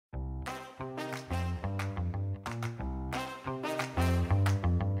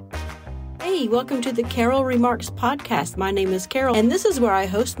Hey, welcome to the Carol Remarks Podcast. My name is Carol, and this is where I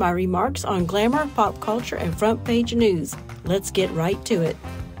host my remarks on glamour, pop culture, and front page news. Let's get right to it.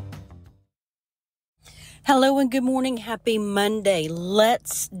 Hello and good morning. Happy Monday.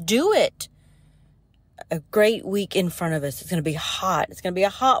 Let's do it. A great week in front of us. It's going to be hot. It's going to be a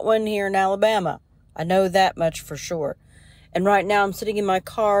hot one here in Alabama. I know that much for sure. And right now I'm sitting in my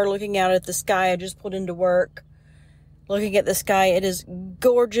car looking out at the sky. I just pulled into work. Looking at the sky, it is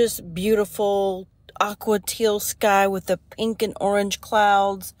gorgeous, beautiful, aqua teal sky with the pink and orange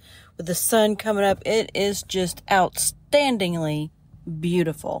clouds, with the sun coming up. It is just outstandingly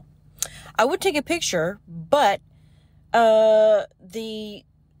beautiful. I would take a picture, but the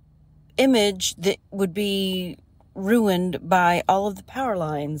image that would be ruined by all of the power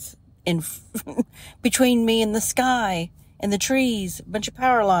lines in between me and the sky and the trees. A bunch of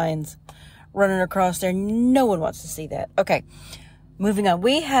power lines running across there. No one wants to see that. Okay, moving on.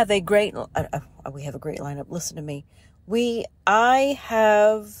 We have a great lineup. Listen to me. I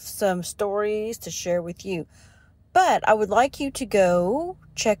have some stories to share with you, but I would like you to go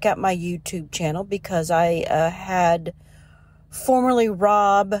check out my YouTube channel because I had formerly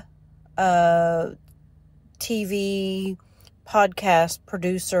Rob, TV podcast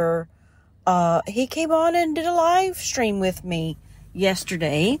producer. He came on and did a live stream with me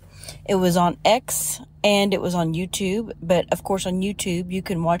yesterday. It was on X and it was on YouTube, but of course on YouTube you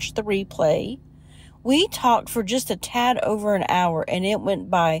can watch the replay. We talked for just a tad over an hour and it went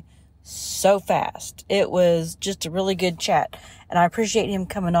by so fast. It was just a really good chat and I appreciate him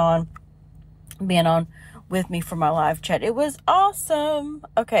coming on, being on with me for my live chat. It was awesome.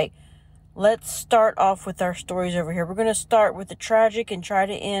 Okay, let's start off with our stories over here. We're going to start with the tragic and try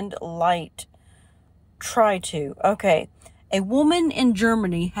to end light. Okay. A woman in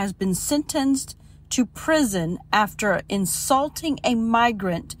Germany has been sentenced to prison after insulting a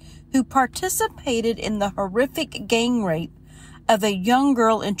migrant who participated in the horrific gang rape of a young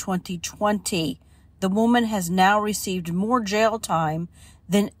girl in 2020. The woman has now received more jail time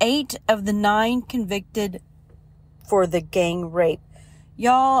than 8 of the 9 convicted for the gang rape.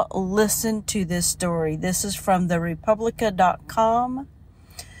 Y'all listen to this story. This is from therepublica.com.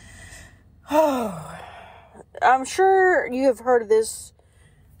 Oh, I'm sure you have heard of this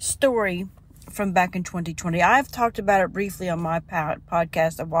story from back in 2020. I've talked about it briefly on my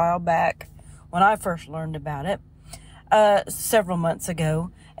podcast a while back when I first learned about it, several months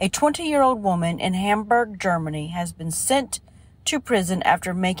ago. A 20-year-old woman in Hamburg, Germany has been sent to prison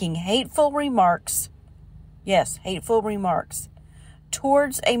after making hateful remarks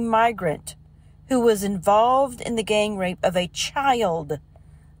towards a migrant who was involved in the gang rape of a child.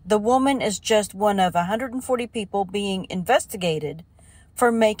 The woman is just one of 140 people being investigated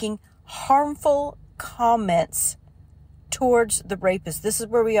for making harmful comments towards the rapist. This is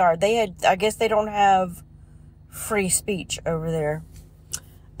where we are. I guess they don't have free speech over there.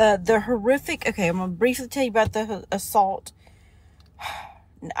 The horrific, okay, I'm going to briefly tell you about the assault.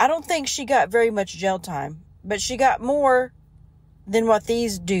 I don't think she got very much jail time, but she got more than what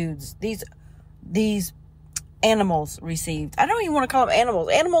these dudes, these animals received. I don't even want to call them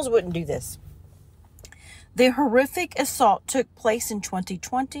animals. Animals wouldn't do this. The horrific assault took place in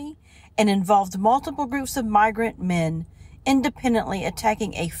 2020 and involved multiple groups of migrant men independently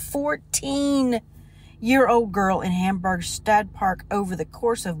attacking a 14-year-old girl in Hamburg's Stadtpark over the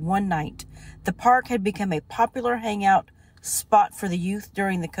course of one night. The park had become a popular hangout spot for the youth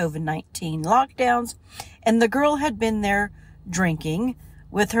during the COVID-19 lockdowns, and the girl had been there drinking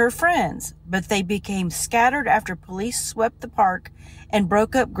with her friends, but they became scattered after police swept the park and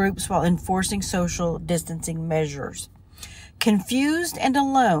broke up groups while enforcing social distancing measures. Confused and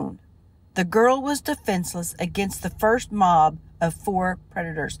alone, the girl was defenseless against the first mob of 4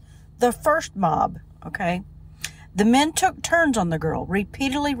 predators. The first mob, okay? The men took turns on the girl,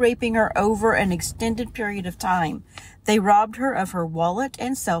 repeatedly raping her over an extended period of time. They robbed her of her wallet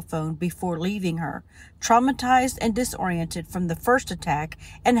and cell phone before leaving her. Traumatized and disoriented from the first attack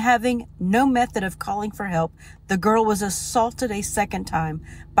and having no method of calling for help, the girl was assaulted a second time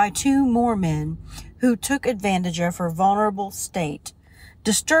by 2 more men who took advantage of her vulnerable state.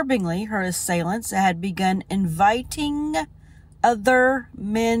 Disturbingly, her assailants had begun inviting other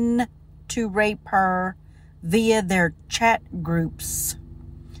men to rape her via their chat groups,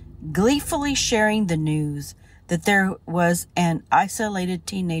 gleefully sharing the news that there was an isolated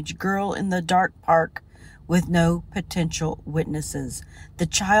teenage girl in the dark park with no potential witnesses. The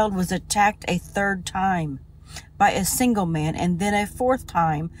child was attacked a 3rd time by a single man and then a 4th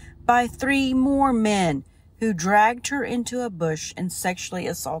time by 3 more men who dragged her into a bush and sexually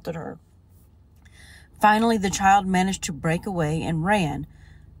assaulted her. Finally, the child managed to break away and ran,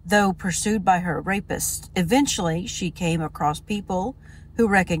 though pursued by her rapist. Eventually, she came across people who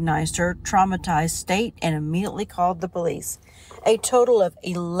recognized her traumatized state and immediately called the police. A total of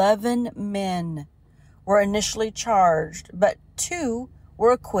 11 men were initially charged, but 2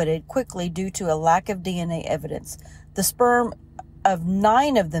 were acquitted quickly due to a lack of DNA evidence. The sperm of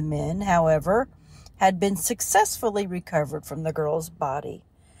 9 of the men, however, had been successfully recovered from the girl's body.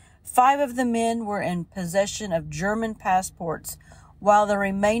 5 of the men were in possession of German passports, while the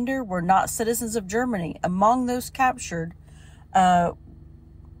remainder were not citizens of Germany. Among those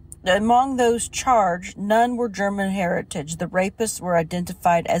charged, none were German heritage. The rapists were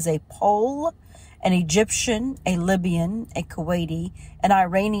identified as a Pole, an Egyptian, a Libyan, a Kuwaiti, an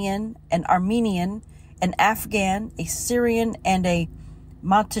Iranian, an Armenian, an Afghan, a Syrian, and a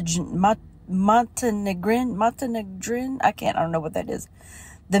Montenegrin. I don't know what that is.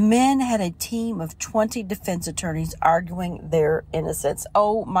 The men had a team of 20 defense attorneys arguing their innocence.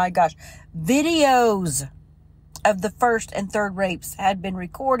 Oh my gosh. Videos of the first and third rapes had been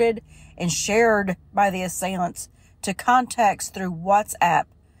recorded and shared by the assailants to contacts through WhatsApp,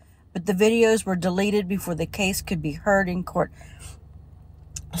 but the videos were deleted before the case could be heard in court.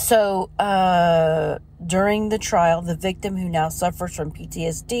 So, during the trial, the victim, who now suffers from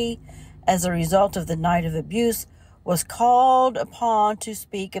PTSD as a result of the night of abuse, was called upon to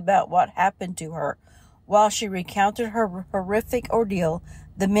speak about what happened to her. While she recounted her horrific ordeal,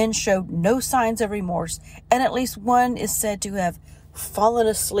 the men showed no signs of remorse, and at least one is said to have fallen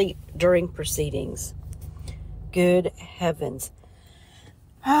asleep during proceedings. Good heavens.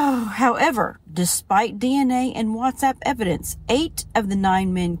 However, despite DNA and WhatsApp evidence, 8 of the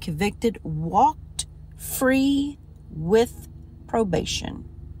 9 men convicted walked free with probation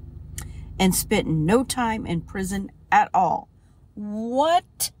and spent no time in prison at all.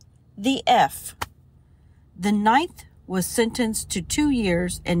 What the F? The 9th was sentenced to 2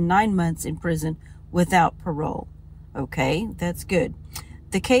 years and 9 months in prison without parole. Okay, that's good.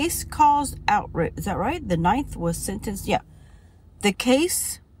 The case caused outrage. Is that right? The 9th was sentenced. Yeah. The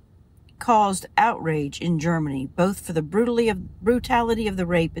case caused outrage in Germany, both for the brutality of the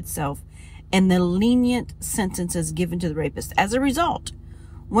rape itself and the lenient sentences given to the rapist. As a result,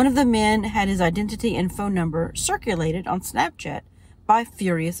 one of the men had his identity and phone number circulated on Snapchat by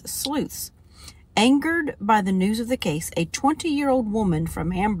furious sleuths. Angered by the news of the case, a 20-year-old woman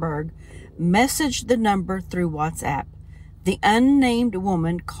from Hamburg messaged the number through WhatsApp. The unnamed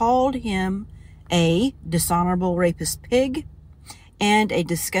woman called him a dishonorable rapist pig and a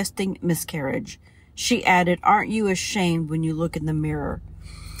disgusting miscarriage. She added, "Aren't you ashamed when you look in the mirror?"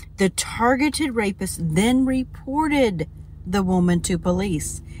 The targeted rapist then reported the woman to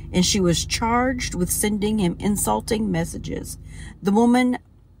police, and she was charged with sending him insulting messages. The woman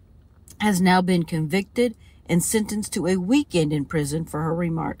has now been convicted and sentenced to a weekend in prison for her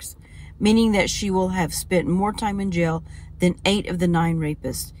remarks, meaning that she will have spent more time in jail than 8 of the 9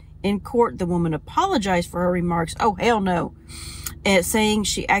 rapists. In court, the woman apologized for her remarks. Oh, hell no. Saying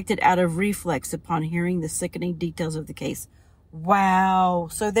she acted out of reflex upon hearing the sickening details of the case. Wow.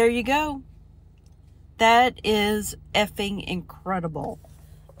 So there you go. That is effing incredible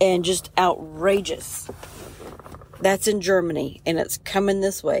and just outrageous. That's in Germany, and it's coming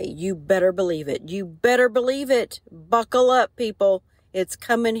this way. You better believe it. You better believe it. Buckle up, people. It's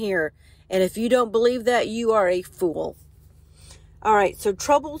coming here. And if you don't believe that, you are a fool. All right, so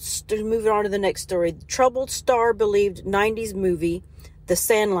moving on to the next story. The troubled star-believed 90s movie, The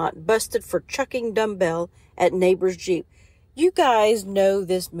Sandlot, busted for chucking dumbbell at neighbor's Jeep. You guys know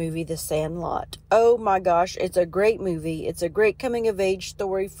this movie, The Sandlot. Oh my gosh, it's a great movie. It's a great coming-of-age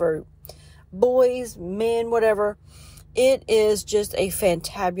story for boys, men, whatever. It is just a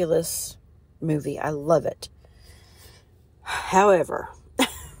fantabulous movie. I love it. However,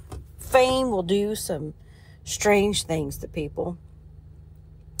 fame will do some strange things to people.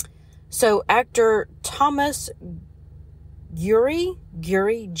 So actor Thomas Guiry,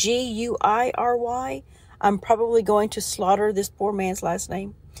 G-U-I-R-Y. I'm probably going to slaughter this poor man's last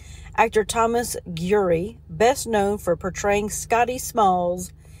name. Actor Thomas Guiry, best known for portraying Scotty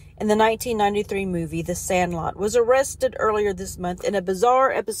Smalls in the 1993 movie The Sandlot, was arrested earlier this month in a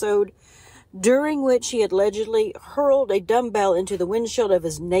bizarre episode during which he allegedly hurled a dumbbell into the windshield of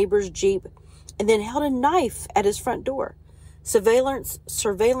his neighbor's Jeep and then held a knife at his front door. Surveillance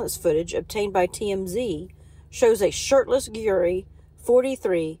footage obtained by TMZ shows a shirtless Guiry,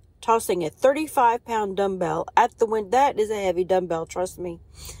 43, tossing a 35-pound dumbbell at the wind. That is a heavy dumbbell, trust me.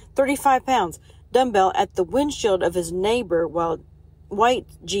 35 pounds dumbbell at the windshield of his neighbor white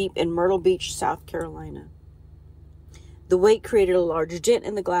Jeep in Myrtle Beach, South Carolina. The weight created a large dent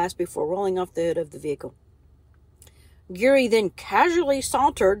in the glass before rolling off the hood of the vehicle. Geary then casually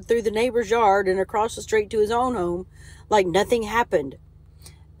sauntered through the neighbor's yard and across the street to his own home like nothing happened.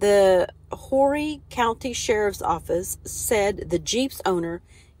 The Horry County Sheriff's Office said the Jeep's owner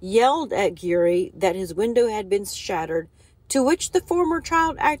yelled at Geary that his window had been shattered, to which the former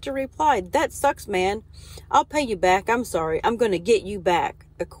child actor replied, "That sucks, man. I'll pay you back. I'm sorry. I'm going to get you back,"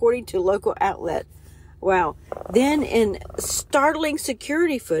 according to local outlet. Wow. Then in startling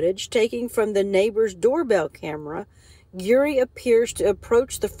security footage taken from the neighbor's doorbell camera, Geary appears to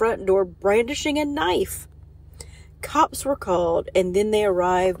approach the front door brandishing a knife. Cops were called, and then they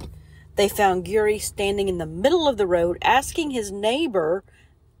arrived. They found Geary standing in the middle of the road asking his neighbor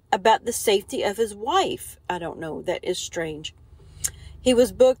about the safety of his wife. I don't know. That is strange. He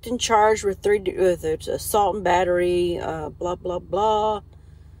was booked and charged with assault and battery, blah, blah, blah.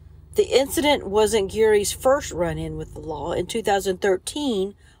 The incident wasn't Geary's first run-in with the law. In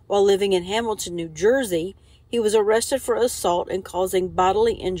 2013, while living in Hamilton, New Jersey, he was arrested for assault and causing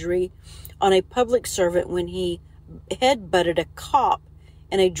bodily injury on a public servant when he headbutted a cop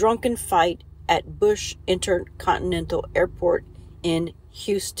in a drunken fight at Bush Intercontinental Airport in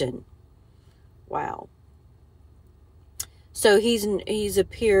Houston. Wow. So he's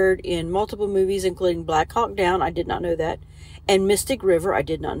appeared in multiple movies, including Black Hawk Down, I did not know that, and Mystic River, I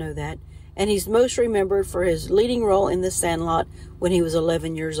did not know that. And he's most remembered for his leading role in The Sandlot when he was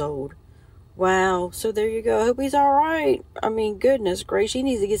 11 years old. Wow. So there you go. I hope he's all right. I mean, goodness gracious, he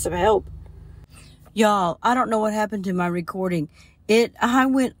needs to get some help. Y'all, I don't know what happened to my recording. I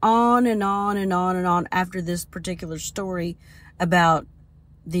went on and on and on and on after this particular story about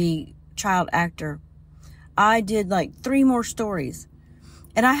the child actor. I did like 3 more stories,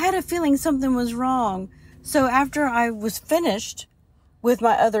 and I had a feeling something was wrong. So after I was finished with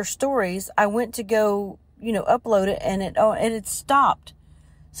my other stories, I went to go, upload it, and it had stopped.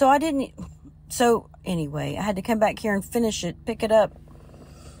 So anyway, I had to come back here and finish it, pick it up.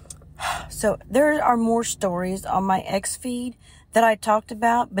 So there are more stories on my X feed that I talked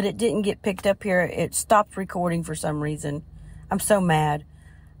about, but it didn't get picked up here. It stopped recording for some reason. I'm so mad.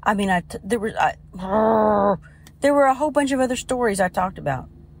 I mean, there were a whole bunch of other stories I talked about.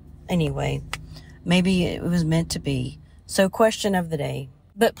 Anyway, maybe it was meant to be. So, question of the day.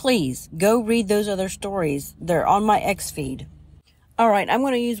 But please, go read those other stories. They're on my X feed. All right, I'm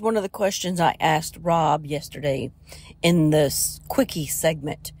going to use one of the questions I asked Rob yesterday in this quickie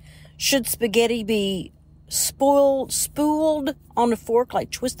segment. Should spaghetti be spooled on a fork,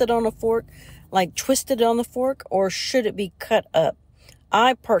 like twisted on a fork, or should it be cut up?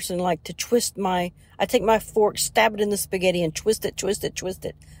 I personally like to I take my fork, stab it in the spaghetti, and twist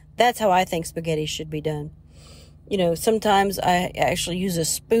it. That's how I think spaghetti should be done. Sometimes I actually use a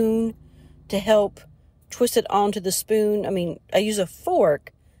spoon to help twist it onto the spoon. I mean, I use a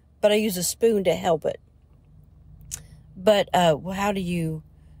fork, but I use a spoon to help it. But how do you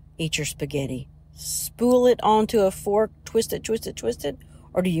eat your spaghetti? Spool it onto a fork, twist it,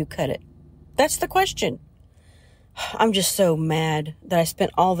 or do you cut it? That's the question. I'm just so mad that I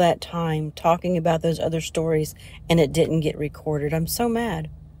spent all that time talking about those other stories and it didn't get recorded. I'm so mad.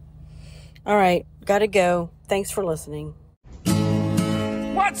 All right, gotta go. Thanks for listening.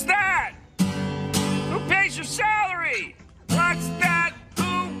 What's that? Who pays your salary? What's that?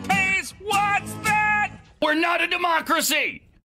 Who pays? What's that? We're not a democracy!